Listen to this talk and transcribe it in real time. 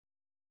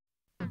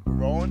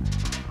rolling?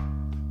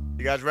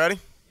 You guys ready?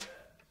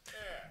 Yeah.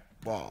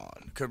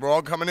 One. Because we're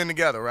all coming in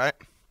together, right?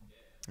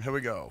 Here we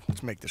go.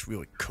 Let's make this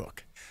really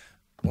cook.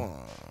 1,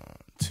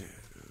 2.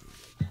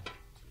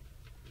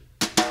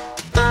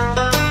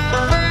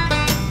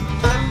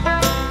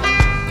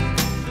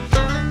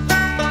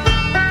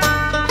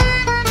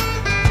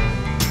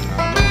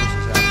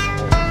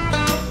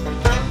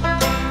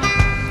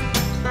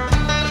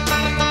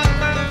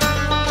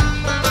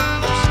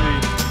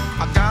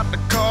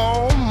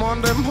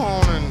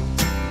 Morning,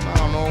 I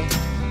don't know,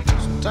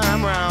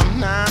 sometime around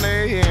 9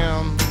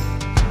 a.m.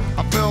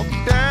 I felt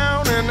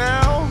down and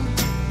out,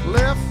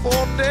 left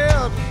for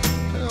dead,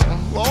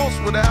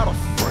 lost without a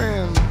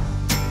friend.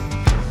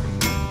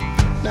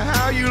 Now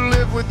how you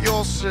live with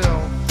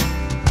yourself,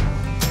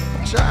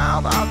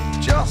 child, I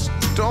just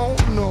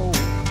don't know.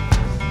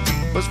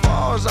 As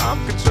far as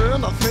I'm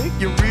concerned, I think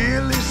you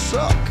really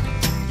suck.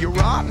 You're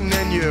rotten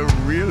and you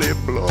really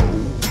blow.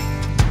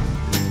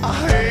 I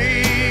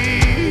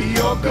hate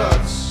your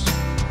guts.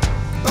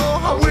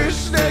 Oh, I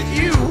wish that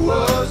you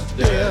was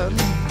dead.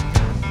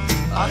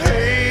 I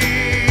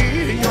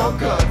hate your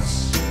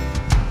guts.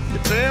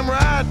 You're damn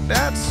right,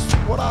 that's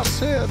what I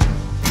said.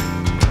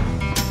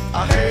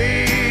 I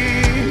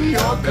hate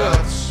your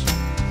guts.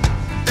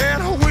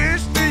 And I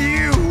wish that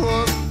you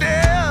was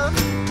dead.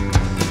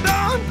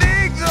 Don't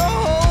dig the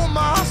hole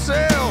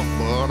myself,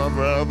 but I'd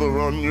rather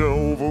run you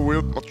over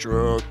with my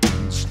truck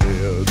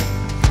instead.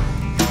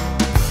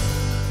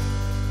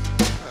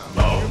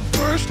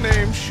 First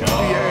name should be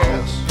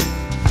Ass.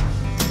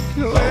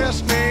 Your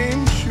last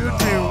name should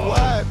be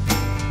White.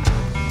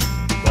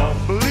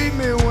 Believe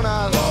me when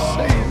I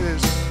say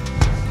this.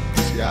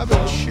 See, I've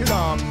been shit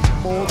on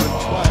more than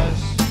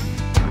twice.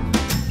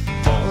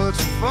 Well,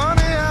 it's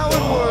funny how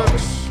it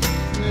works.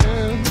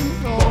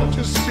 Yeah, oh, it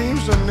just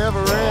seems to never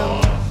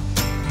end.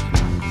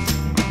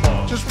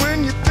 Just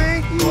when you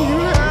think you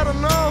had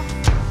enough,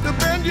 they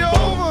bend you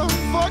over,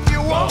 fuck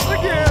you once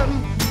again.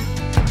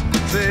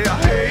 Say, I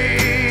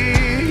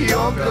hate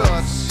your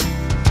guts,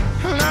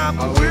 and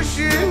I'm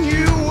wishing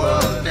you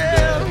were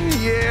dead.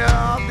 Yeah,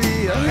 I'll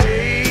be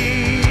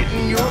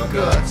hating your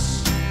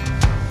guts.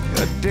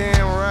 You're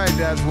damn right,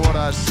 that's what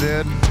I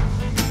said.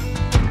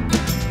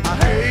 I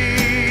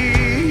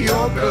hate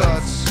your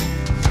guts.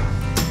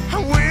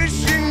 I'm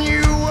wishing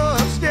you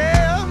was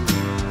dead.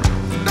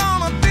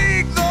 Gonna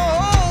dig the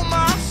hole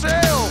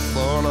myself,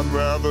 but I'd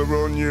rather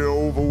run you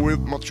over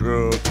with my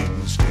truck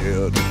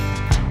instead.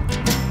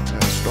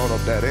 And start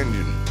up that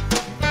engine.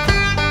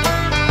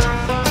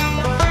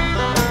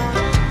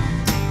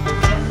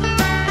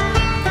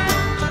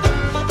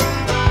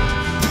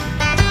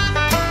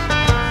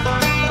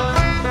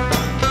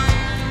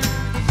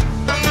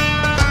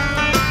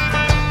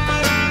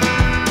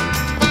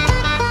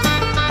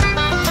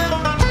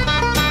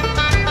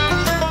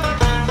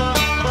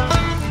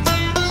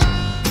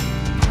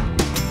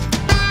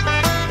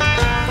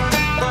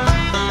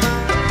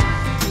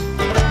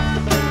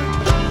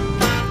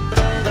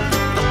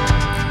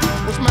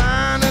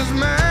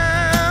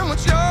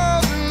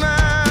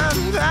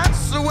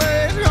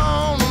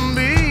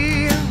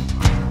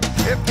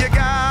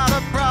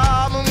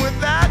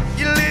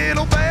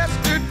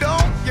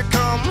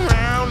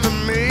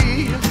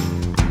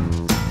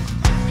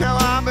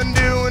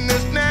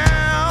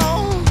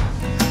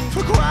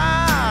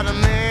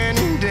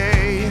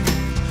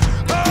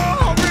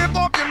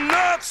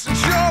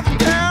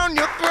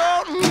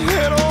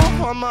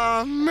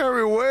 My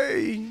merry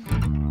way.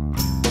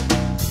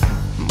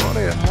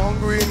 Money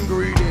hungry and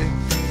greedy.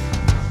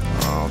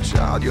 Oh,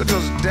 child, you're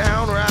just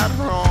downright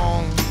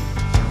wrong.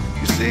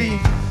 You see,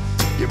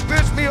 you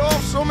pissed me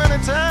off so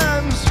many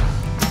times,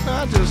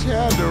 I just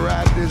had to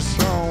write this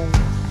song.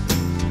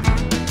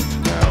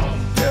 Now,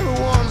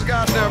 everyone's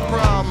got their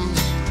problems,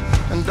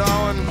 and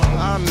darling,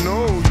 I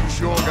know you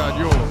sure got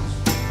yours.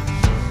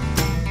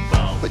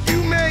 But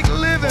you make a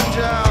living,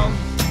 child.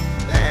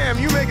 Damn,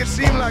 you make it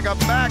seem like a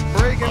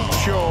back-breaking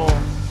chore.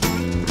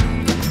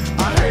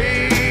 I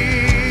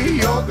hate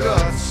your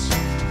guts.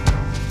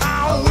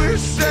 I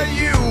wish that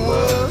you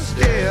was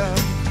dead.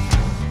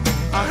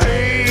 I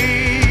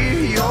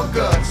hate your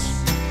guts.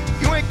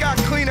 You ain't got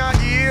clean out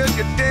ears,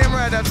 you're damn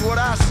right, that's what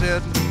I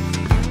said.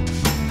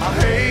 I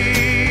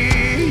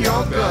hate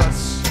your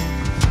guts.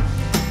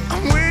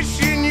 I'm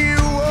wishing you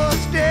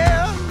was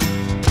dead.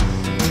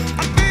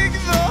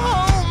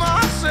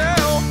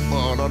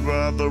 I'd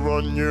rather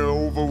run you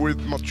over with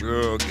my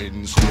truck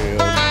instead.